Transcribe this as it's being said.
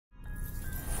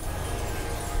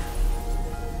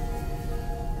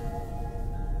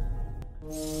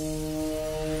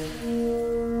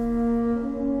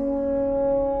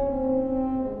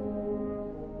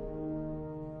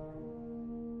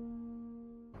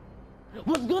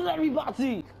What's good,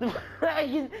 everybody?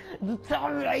 The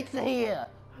terrorites are here.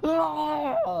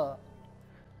 I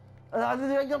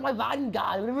got my van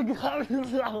guy. What's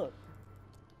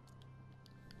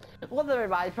up,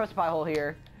 everybody? Press Pie Hole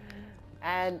here,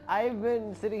 and I've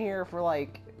been sitting here for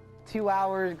like 2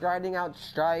 hours grinding out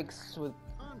strikes with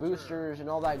boosters and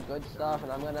all that good stuff,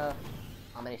 and I'm gonna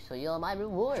show you all my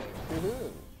rewards.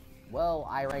 Well,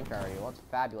 I ranked already. Well, that's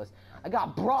fabulous. I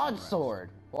got broadsword.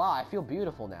 Wow, I feel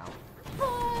beautiful now.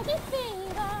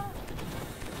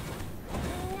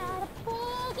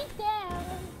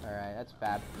 Alright, that's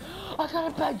fab. I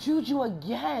got a bad juju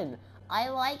again! I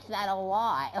like that a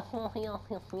lot.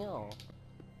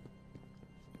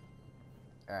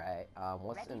 Alright,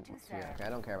 what's here? Okay, I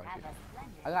don't care about you.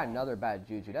 I got another bad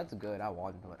juju. That's good. I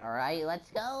want one. Alright, let's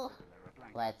go.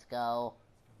 Let's go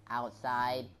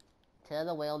outside to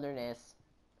the wilderness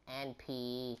and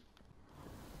pee.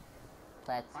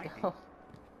 Let's go.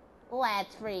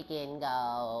 Let's freaking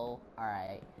go.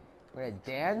 Alright. We're gonna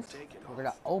dance. We're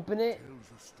gonna open it.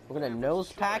 We're gonna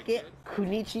nose pack it.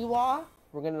 Konnichiwa.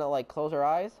 We're gonna like close our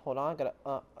eyes. Hold on.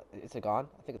 Is it gone?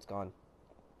 I think it's gone.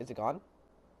 Is it gone?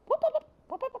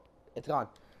 It's gone.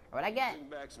 Alright, I got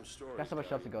so much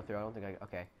stuff to go through. I don't think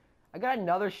okay. I got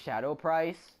another shadow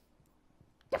price.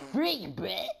 The freak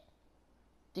bit.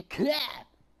 The crap.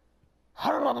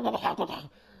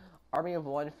 Army of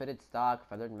one, fitted stock,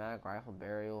 feathered mag, rifle,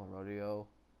 burial, rodeo.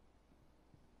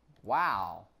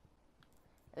 Wow.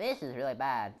 This is really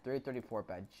bad. 334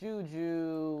 bad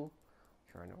juju.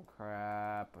 Bunch of random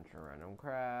crap. Bunch of random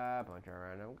crap. Bunch of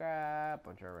random crap.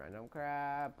 Bunch of random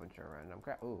crap. Bunch of random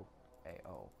crap. Ooh.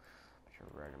 A-O. Bunch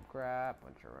of random crap.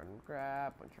 Bunch of random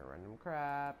crap. Bunch of random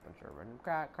crap. Bunch of random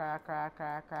crack.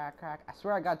 I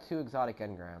swear I got 2 exotic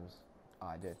engrams. Oh,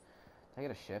 I did. Did I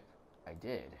get a ship? I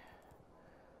did.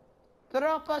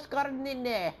 Tropas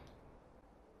carnine.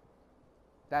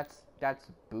 That's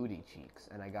booty cheeks,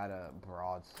 and I got a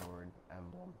broadsword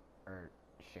emblem or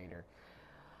shader.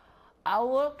 I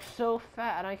look so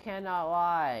fat, and I cannot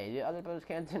lie. The other bows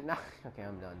can't deny. Okay,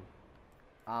 I'm done.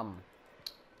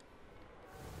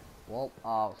 Well,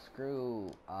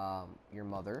 screw your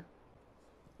mother.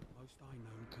 Most I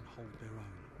know can hold their own.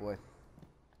 With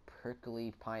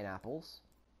prickly pineapples.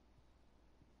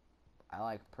 I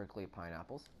like prickly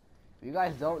pineapples. If you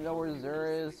guys don't know where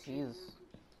Zur is, he's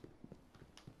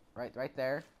right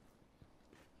there.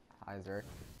 Hi, Zur.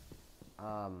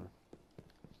 And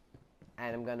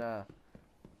I'm gonna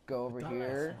go over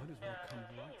here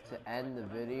to end the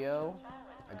video.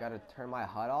 I gotta turn my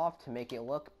HUD off to make it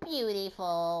look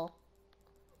beautiful.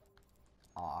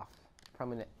 Off. I'm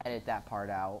gonna edit that part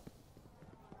out.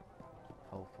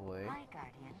 Hopefully. Hi,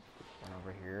 Guardian. One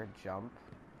over here, jump.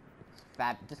 It's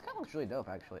fab. This guy looks really dope,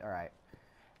 actually. All right.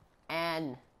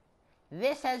 And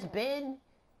this has been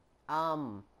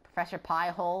Professor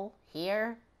Piehole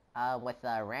here with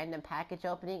a random package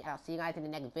opening. I'll see you guys in the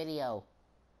next video.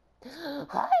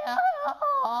 Hi.